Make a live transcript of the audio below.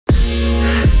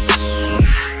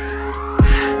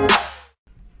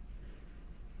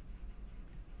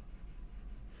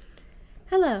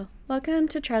Welcome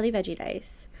to Charlie Veggie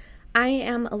Dice. I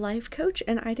am a life coach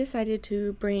and I decided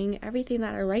to bring everything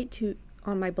that I write to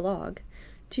on my blog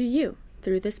to you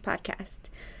through this podcast.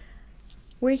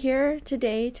 We're here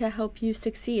today to help you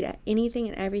succeed at anything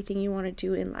and everything you want to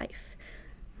do in life.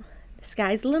 The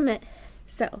sky's the limit.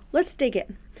 So let's dig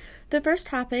in. The first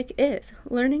topic is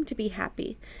learning to be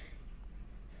happy.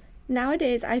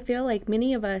 Nowadays, I feel like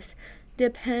many of us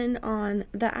depend on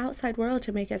the outside world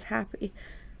to make us happy.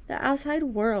 The outside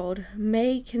world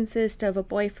may consist of a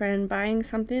boyfriend, buying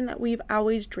something that we've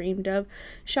always dreamed of,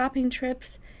 shopping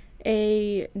trips,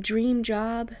 a dream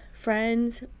job,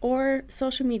 friends, or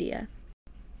social media.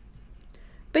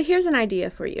 But here's an idea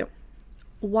for you.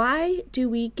 Why do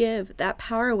we give that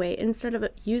power away instead of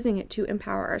using it to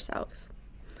empower ourselves?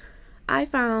 I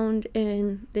found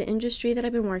in the industry that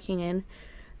I've been working in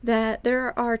that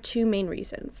there are two main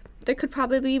reasons. There could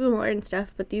probably be more and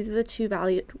stuff, but these are the two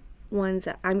valued ones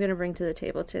that I'm going to bring to the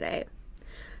table today.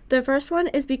 The first one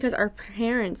is because our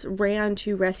parents ran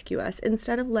to rescue us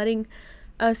instead of letting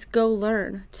us go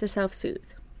learn to self-soothe.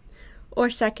 Or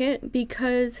second,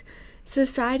 because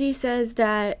society says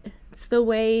that it's the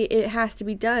way it has to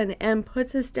be done and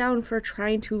puts us down for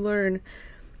trying to learn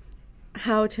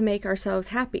how to make ourselves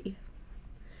happy.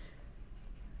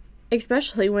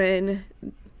 Especially when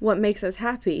what makes us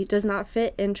happy does not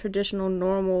fit in traditional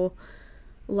normal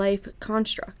life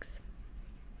constructs.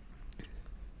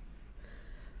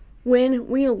 When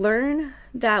we learn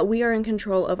that we are in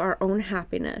control of our own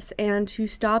happiness and to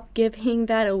stop giving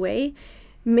that away,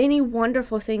 many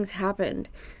wonderful things happen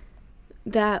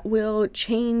that will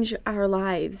change our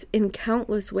lives in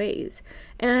countless ways,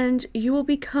 and you will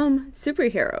become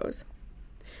superheroes.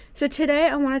 So today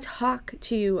I want to talk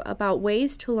to you about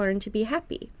ways to learn to be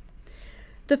happy.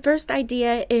 The first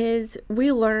idea is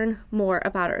we learn more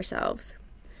about ourselves.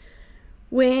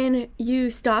 When you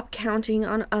stop counting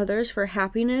on others for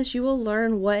happiness, you will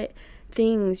learn what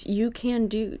things you can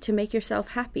do to make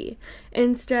yourself happy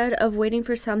instead of waiting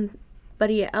for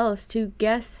somebody else to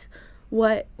guess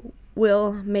what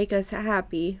will make us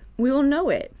happy. We will know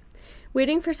it.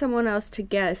 Waiting for someone else to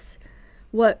guess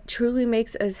what truly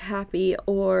makes us happy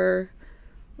or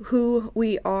who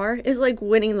we are is like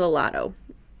winning the lotto.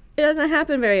 It doesn't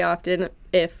happen very often,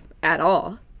 if at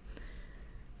all.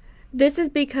 This is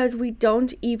because we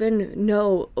don't even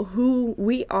know who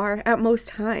we are at most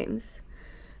times.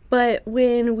 But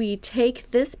when we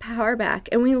take this power back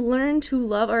and we learn to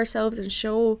love ourselves and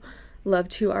show love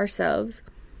to ourselves,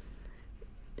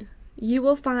 you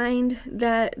will find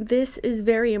that this is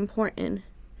very important.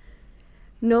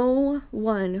 No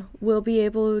one will be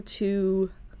able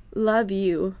to love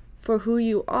you for who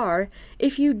you are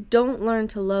if you don't learn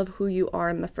to love who you are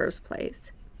in the first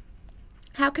place.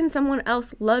 How can someone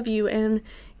else love you and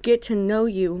get to know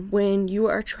you when you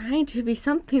are trying to be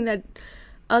something that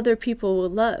other people will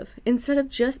love instead of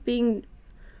just being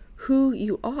who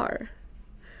you are?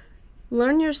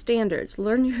 Learn your standards,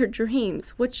 learn your dreams,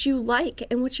 what you like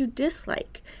and what you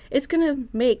dislike. It's going to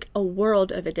make a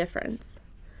world of a difference.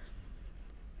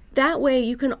 That way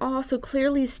you can also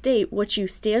clearly state what you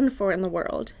stand for in the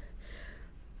world.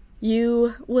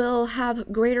 You will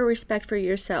have greater respect for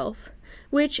yourself,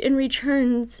 which in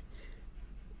returns,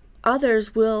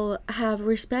 others will have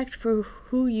respect for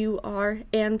who you are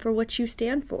and for what you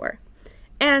stand for,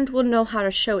 and will know how to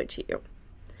show it to you.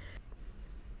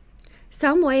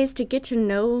 Some ways to get to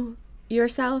know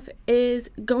yourself is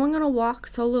going on a walk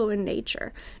solo in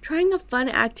nature, trying a fun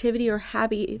activity or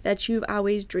hobby that you've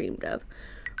always dreamed of.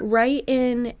 Write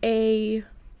in a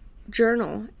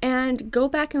journal and go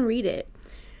back and read it.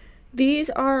 These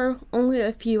are only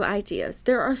a few ideas.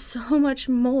 There are so much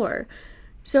more.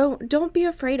 So don't be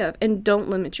afraid of and don't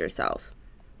limit yourself.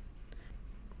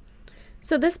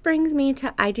 So this brings me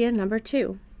to idea number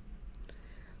 2.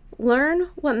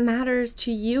 Learn what matters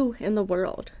to you in the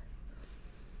world.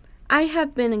 I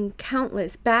have been in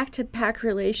countless back-to-back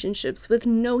relationships with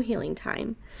no healing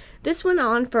time. This went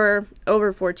on for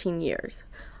over 14 years.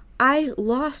 I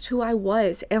lost who I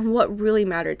was and what really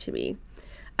mattered to me.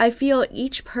 I feel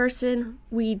each person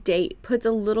we date puts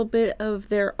a little bit of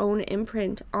their own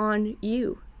imprint on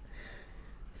you.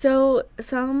 So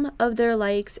some of their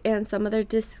likes and some of their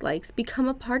dislikes become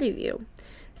a part of you.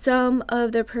 Some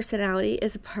of their personality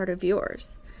is a part of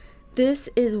yours. This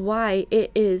is why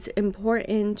it is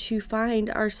important to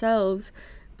find ourselves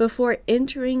before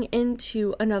entering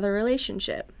into another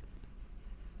relationship.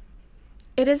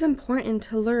 It is important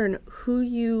to learn who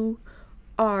you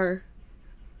are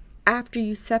after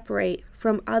you separate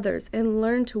from others and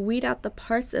learn to weed out the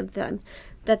parts of them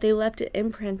that they left an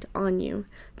imprint on you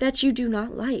that you do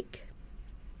not like.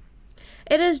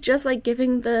 It is just like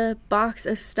giving the box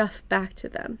of stuff back to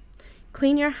them.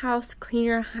 Clean your house, clean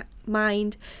your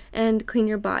mind, and clean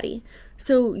your body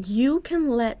so you can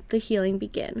let the healing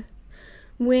begin.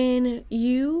 When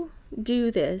you do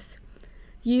this,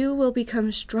 you will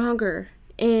become stronger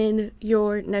in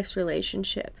your next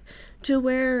relationship to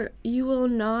where you will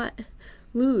not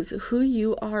lose who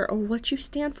you are or what you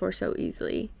stand for so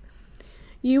easily.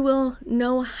 You will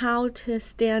know how to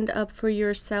stand up for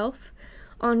yourself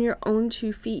on your own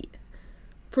 2 feet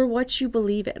for what you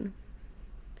believe in.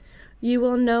 You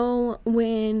will know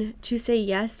when to say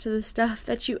yes to the stuff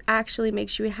that actually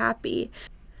makes you happy.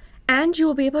 And you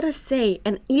will be able to say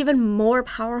an even more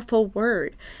powerful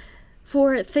word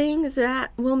for things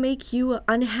that will make you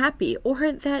unhappy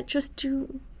or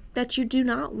that you do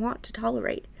not want to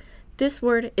tolerate. This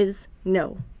word is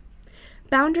no.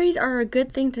 Boundaries are a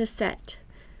good thing to set,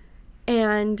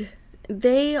 and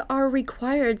they are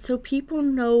required so people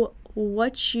know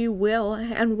what you will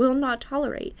and will not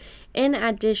tolerate. In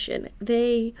addition,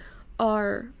 they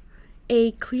are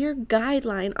a clear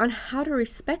guideline on how to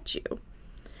respect you.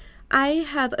 I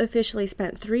have officially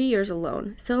spent 3 years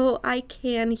alone, so I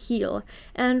can heal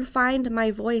and find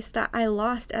my voice that I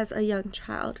lost as a young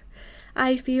child.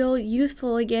 I feel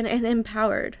youthful again and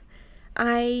empowered.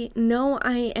 I know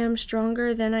I am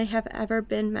stronger than I have ever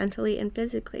been mentally and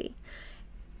physically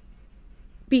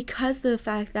because of the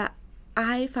fact that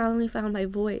I finally found my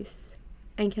voice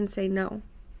and can say no.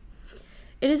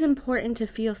 It is important to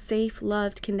feel safe,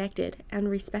 loved, connected, and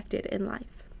respected in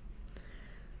life.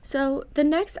 So the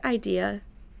next idea,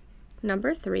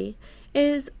 number 3,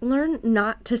 is learn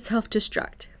not to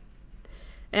self-destruct.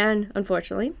 And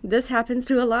unfortunately, this happens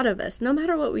to a lot of us, no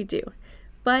matter what we do.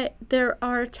 But there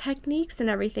are techniques and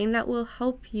everything that will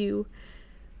help you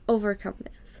overcome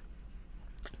this.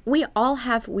 We all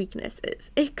have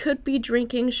weaknesses. It could be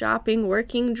drinking, shopping,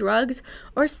 working, drugs,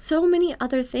 or so many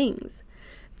other things.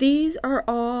 These are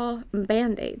all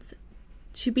band-aids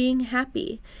to being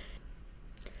happy.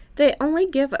 They only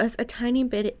give us a tiny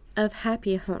bit of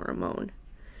happy hormone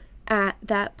at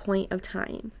that point of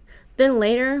time. Then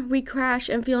later, we crash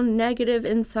and feel negative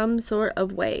in some sort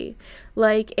of way,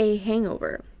 like a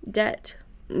hangover, debt,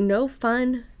 no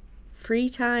fun, free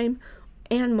time,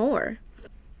 and more.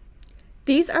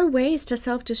 These are ways to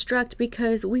self-destruct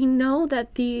because we know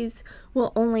that these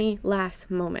will only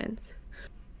last moments.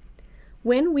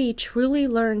 When we truly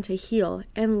learn to heal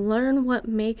and learn what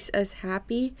makes us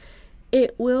happy,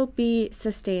 it will be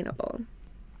sustainable.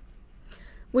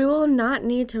 We will not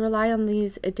need to rely on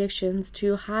these addictions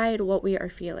to hide what we are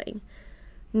feeling.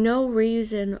 No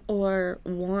reason or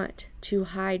want to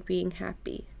hide being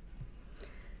happy.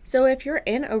 So if you're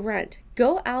in a rut,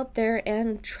 go out there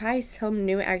and try some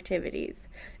new activities.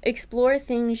 Explore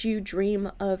things you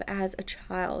dream of as a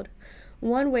child.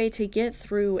 One way to get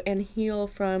through and heal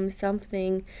from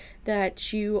something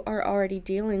that you are already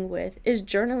dealing with is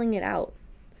journaling it out.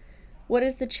 What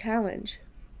is the challenge?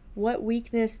 What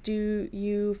weakness do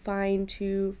you find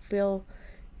to fill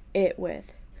it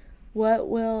with? What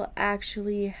will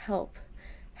actually help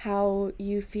how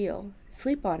you feel?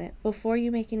 Sleep on it before you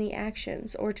make any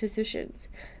actions or decisions.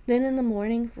 Then in the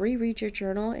morning, reread your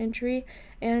journal entry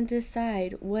and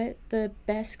decide what the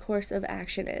best course of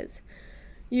action is.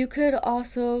 You could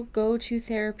also go to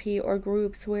therapy or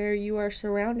groups where you are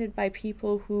surrounded by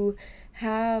people who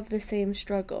have the same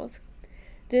struggles.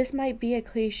 This might be a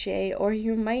cliche, or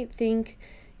you might think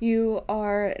you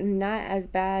are not as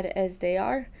bad as they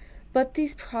are, but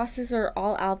these processes are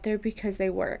all out there because they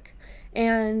work.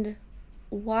 And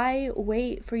why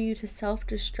wait for you to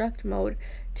self-destruct mode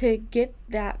to get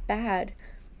that bad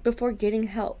before getting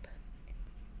help?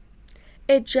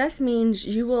 It just means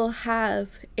you will have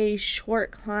a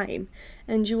short climb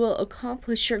and you will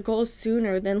accomplish your goals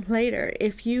sooner than later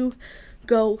if you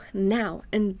go now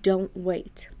and don't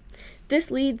wait. This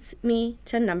leads me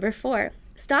to number 4.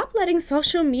 Stop letting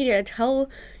social media tell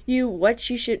you what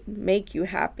should make you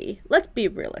happy. Let's be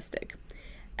realistic.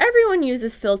 Everyone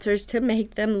uses filters to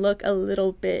make them look a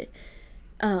little bit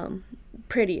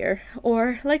prettier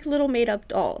or like little made-up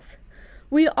dolls.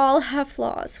 We all have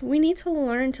flaws. We need to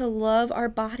learn to love our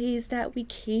bodies that we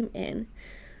came in.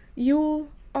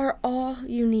 You are all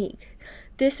unique.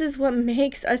 This is what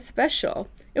makes us special.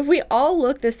 If we all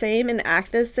look the same and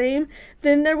act the same,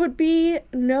 then there would be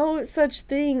no such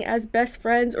thing as best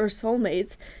friends or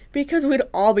soulmates because we'd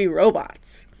all be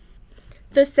robots.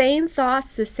 The same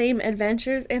thoughts, the same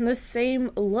adventures, and the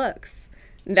same looks.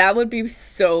 That would be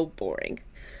so boring.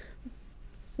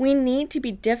 We need to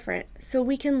be different so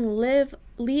we can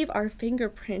leave our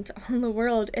fingerprint on the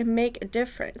world and make a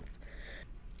difference.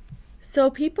 so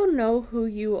people know who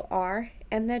you are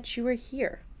and that you are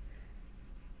here.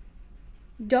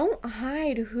 Don't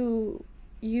hide who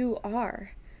you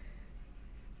are.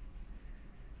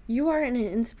 You are an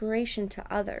inspiration to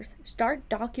others. Start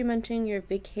documenting your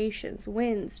vacations,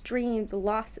 wins, dreams,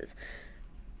 losses.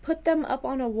 Put them up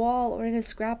on a wall or in a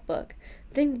scrapbook.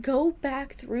 Then go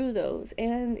back through those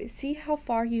and see how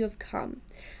far you have come.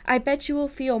 I bet you will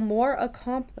feel more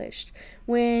accomplished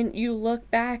when you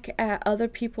look back at other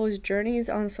people's journeys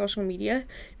on social media,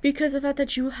 because of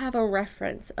that you have a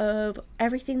reference of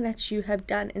everything that you have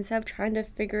done instead of trying to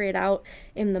figure it out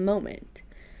in the moment.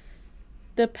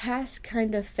 The past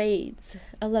kind of fades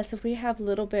unless if we have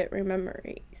little bit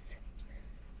memories.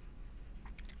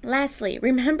 Lastly,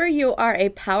 remember you are a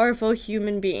powerful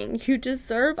human being. You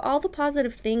deserve all the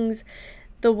positive things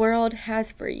the world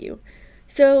has for you.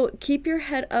 So keep your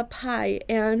head up high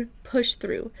and push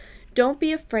through. Don't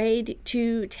be afraid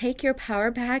to take your power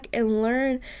back and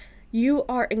learn you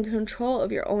are in control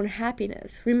of your own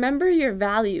happiness. Remember your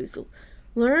values.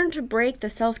 Learn to break the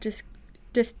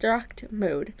self-destruct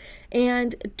mode.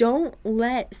 And don't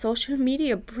let social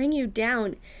media bring you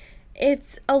down.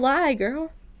 It's a lie,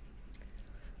 girl.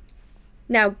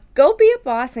 Now, go be a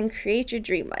boss and create your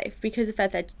dream life, because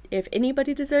if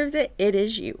anybody deserves it, it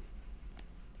is you.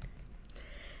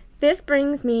 This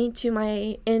brings me to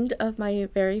my end of my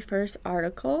very first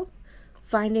article,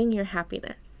 Finding Your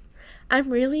Happiness. I'm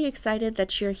really excited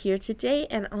that you're here today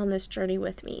and on this journey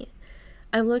with me.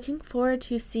 I'm looking forward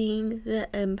to seeing the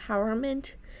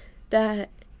empowerment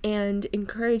and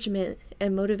encouragement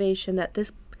and motivation that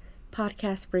this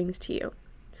podcast brings to you.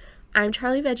 I'm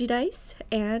Charlie Veggie Dice,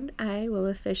 and I will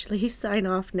officially sign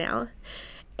off now.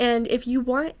 And if you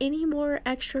want any more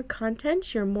extra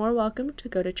content, you're more welcome to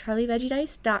go to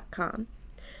charlieveggedice.com.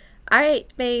 All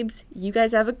right, babes, you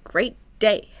guys have a great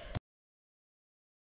day.